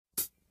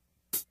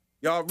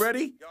Y'all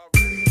ready?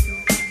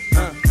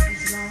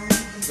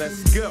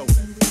 Let's go.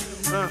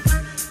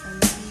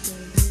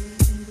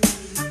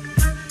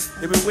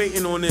 They've been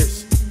waiting on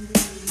this.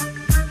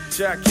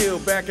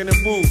 Shakil back in the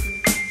booth.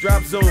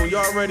 Drop zone,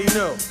 y'all already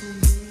know.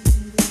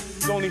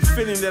 It's only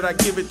fitting that I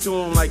give it to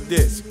him like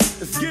this.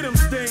 Let's get him,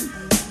 Sting.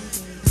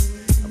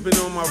 I've been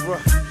on my run.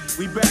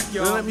 We back,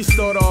 y'all. Now let me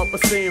start off by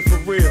saying for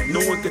real,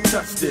 no one can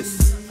touch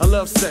this. I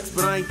love sex,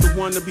 but I ain't the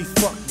one to be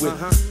fucked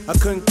with. I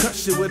couldn't cut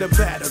shit with a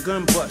bat or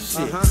gun bust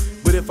shit.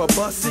 But if I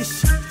bust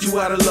this, you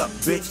out of luck,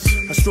 bitch.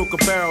 I stroke a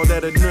barrel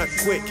that'll nut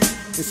quick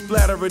and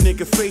splatter a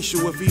nigga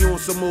facial if he on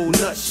some old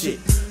nut shit.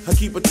 I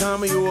keep a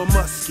Tommy or a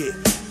musket,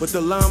 but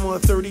the llama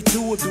of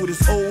 32 will do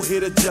this old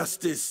hit of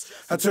justice.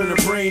 I turn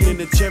the brain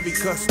into cherry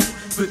custard,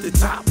 split the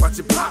top, watch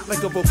it pop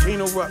like a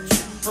volcano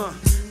eruption.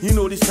 You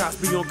know these cops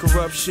be on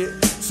corrupt shit,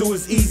 so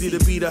it's easy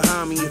to be the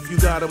homie if you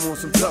got them on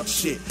some tough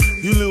shit.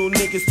 You little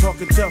niggas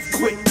talking tough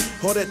quick,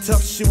 all that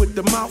tough shit with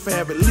the mouth, I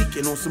have it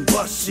leaking on some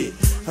bust shit.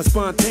 I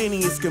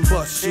spontaneous can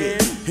bust shit,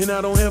 and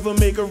I don't ever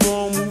make a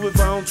wrong move if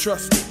I don't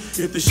trust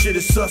it. If the shit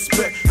is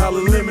suspect, I'll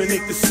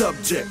eliminate the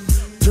subject.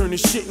 Turn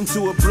this shit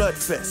into a blood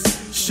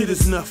fest, shit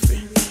is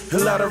nothing.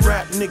 A lot of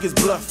rap niggas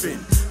bluffing,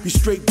 be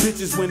straight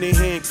bitches when they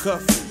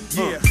handcuffin'.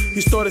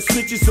 He started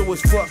snitching, so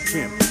it's fuck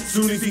him.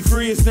 Soon as he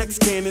free, his next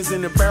cannon's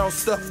in the barrel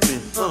stuffed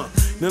in.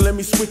 Now let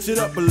me switch it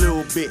up a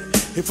little bit.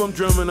 If I'm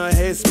drumming, I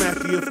head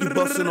smack you if you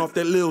bustin' off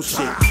that little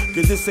shit.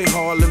 Cause this ain't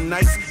Harlem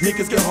Nights,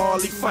 niggas can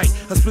hardly fight.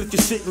 I split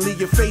your shit and leave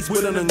your face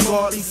with an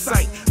ungodly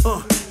sight.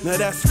 Now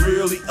that's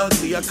really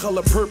ugly. I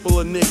color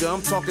purple a nigga,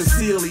 I'm talking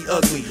silly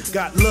ugly.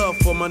 Got love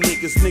for my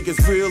niggas,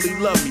 niggas really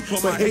love me.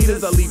 But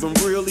haters, I leave them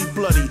really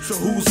bloody. So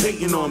who's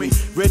hating on me?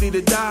 Ready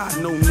to die?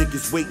 No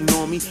niggas waiting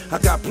on me. I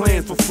got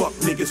plans for fuck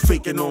niggas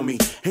faking on me.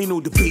 Ain't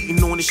no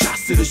debating on it.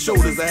 Shots to the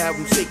shoulders, I have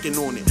them shaking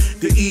on it.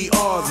 The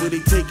ERs where they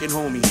taking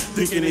homie,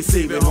 thinking they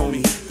saving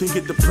homie, then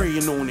get the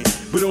praying on it.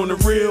 But on the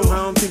real, I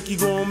don't think you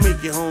gon'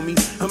 make it, homie.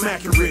 I'm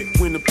accurate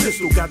when the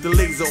pistol got the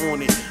laser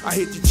on it. I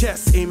hit your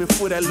chest, aiming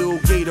for that little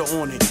gator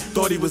on it.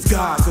 Thought he was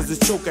God, cause his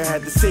choker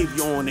had the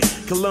savior on it.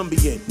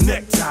 Colombian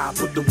necktie,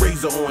 put the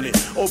razor on it.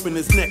 Open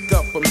his neck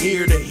up from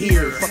here to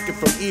here, fucking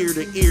from ear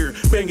to ear.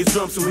 Bang his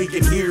drum so he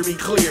can hear me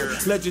clear.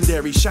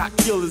 Legendary,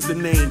 Shakil is the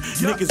name.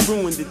 Niggas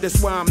ruined it, that's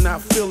why I'm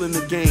not feeling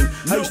the game.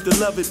 I used to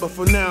love it, but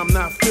for now I'm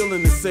not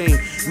feeling the same.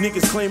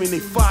 Niggas claiming they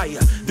fire,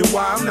 then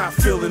why I'm not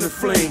feeling the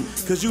flame?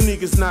 Cause you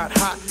niggas not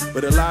hot,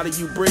 but a lot of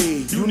you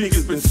brave. You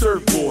niggas been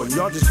surfboarding,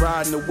 y'all just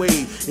riding the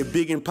wave. If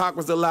Big and Pac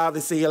was alive,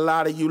 they say a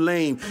lot of you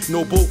lame.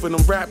 Know both of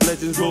them rap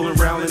legends rolling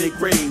around in their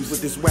graves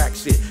with this whack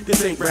shit.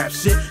 This ain't rap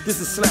shit,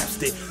 this is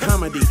slapstick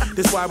comedy.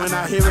 That's why when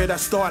I hear it, I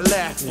start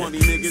laughing. Funny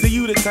niggas. See,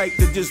 you the type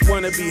that just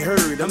wanna be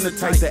heard. I'm the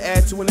type to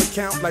add to an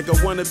account like a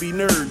wannabe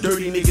nerd.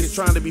 Dirty niggas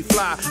trying to be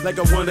fly like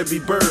a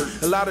wannabe bird.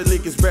 A lot of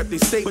niggas rap they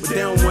state, but they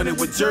don't want it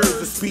with jerks.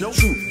 To speak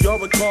truth, y'all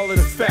would call it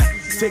a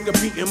fact. Take a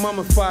beat and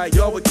mummify,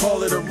 y'all would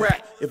call it a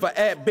rap. If I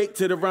add bait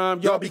to the rhyme,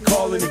 y'all be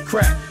calling it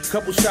crack.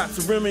 Couple shots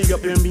of Remy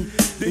up in me,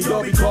 then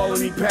y'all be calling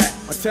me Pat.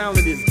 My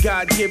talent is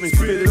God-given,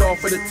 spit it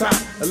off at the top.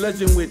 A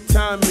legend with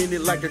time in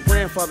it like a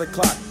grandfather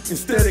clock.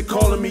 Instead of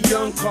calling me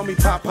young, call me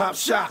Pop Pop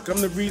Shock.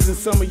 I'm the reason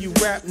some of you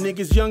rap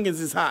niggas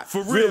youngins is hot.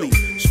 For really,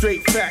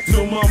 straight facts,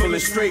 no mumbling,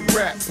 straight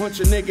rap. Punch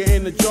a nigga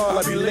in the jaw,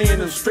 I be laying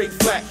them straight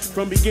flat.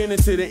 From beginning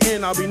to the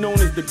end, I'll be known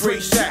as the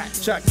Great Shaq.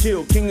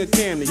 Shakil, King of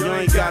Camden, you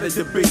ain't gotta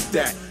debate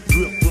that.